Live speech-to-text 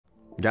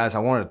Guys, I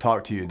wanted to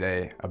talk to you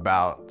today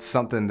about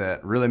something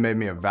that really made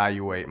me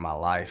evaluate my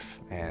life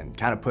and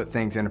kind of put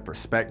things into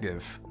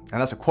perspective. And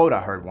that's a quote I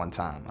heard one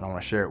time, and I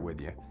want to share it with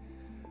you.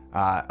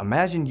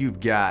 Imagine you've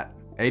got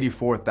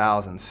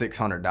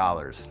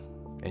 $84,600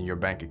 in your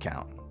bank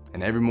account,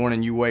 and every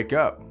morning you wake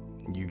up,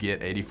 you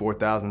get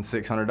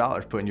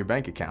 $84,600 put in your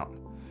bank account.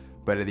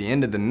 But at the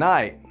end of the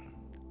night,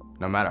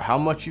 no matter how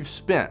much you've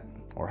spent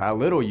or how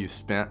little you've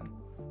spent,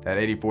 that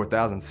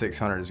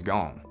 $84,600 is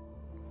gone.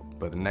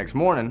 But the next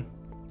morning,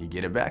 you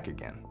get it back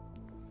again.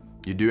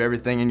 You do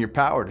everything in your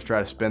power to try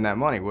to spend that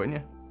money, wouldn't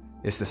you?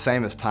 It's the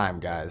same as time,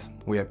 guys.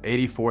 We have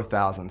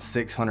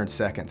 84,600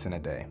 seconds in a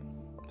day.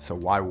 So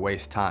why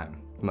waste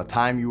time? From the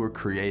time you were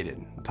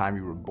created, the time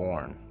you were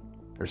born,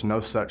 there's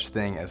no such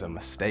thing as a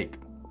mistake.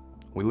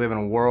 We live in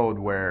a world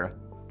where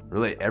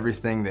really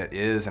everything that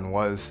is and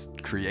was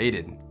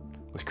created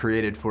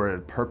for a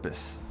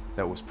purpose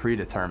that was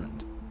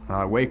predetermined.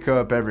 I wake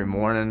up every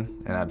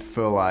morning and I'd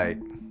feel like,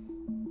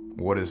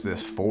 what is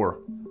this for?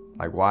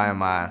 Like, why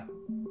am I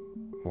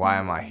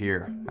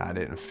here? I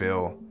didn't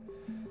feel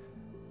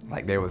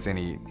like there was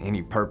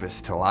any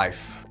purpose to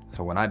life.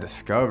 So when I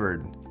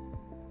discovered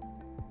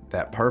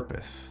that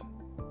purpose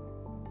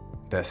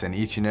that's in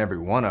each and every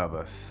one of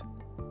us,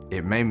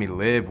 it made me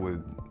live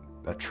with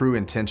a true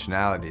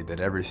intentionality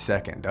that every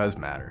second does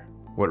matter.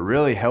 What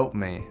really helped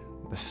me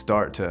to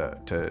start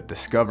to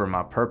discover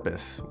my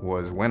purpose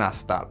was when I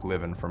stopped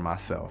living for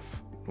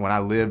myself. When I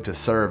lived to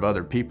serve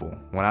other people,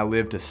 when I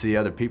lived to see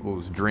other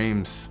people's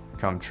dreams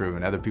come true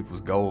and other people's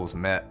goals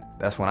met,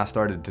 that's when I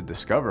started to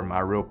discover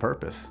my real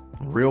purpose.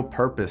 Real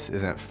purpose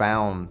isn't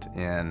found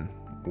in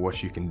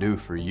what you can do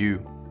for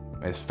you.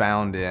 It's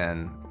found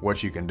in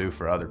what you can do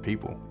for other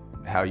people,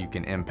 how you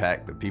can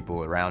impact the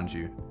people around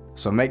you.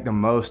 So make the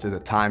most of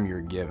the time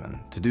you're given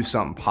to do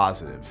something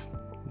positive,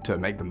 to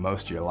make the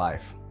most of your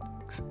life.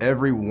 Because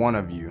every one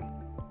of you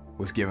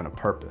was given a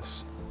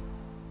purpose.